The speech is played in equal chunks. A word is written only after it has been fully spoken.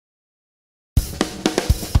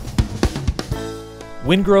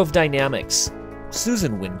Wingrove Dynamics.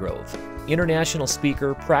 Susan Wingrove, international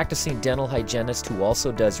speaker, practicing dental hygienist who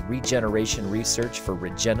also does regeneration research for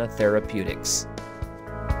Regena Therapeutics.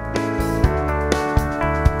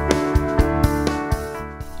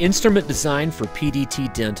 Instrument design for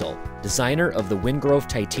PDT Dental, designer of the Wingrove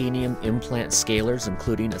titanium implant scalers,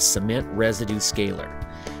 including a cement residue scaler,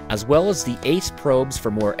 as well as the ACE probes for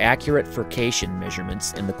more accurate furcation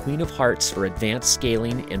measurements and the Queen of Hearts for advanced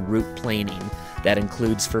scaling and root planing that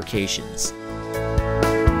includes furcations.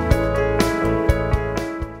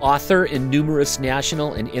 Author in numerous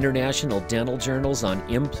national and international dental journals on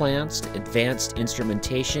implants, advanced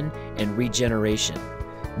instrumentation, and regeneration.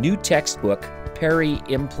 New textbook,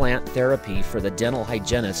 Peri-Implant Therapy for the Dental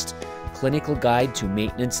Hygienist, Clinical Guide to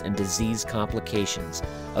Maintenance and Disease Complications,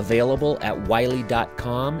 available at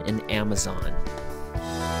Wiley.com and Amazon.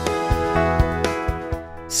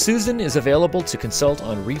 Susan is available to consult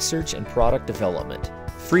on research and product development,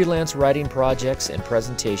 freelance writing projects and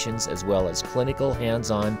presentations, as well as clinical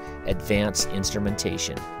hands-on advanced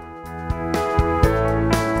instrumentation.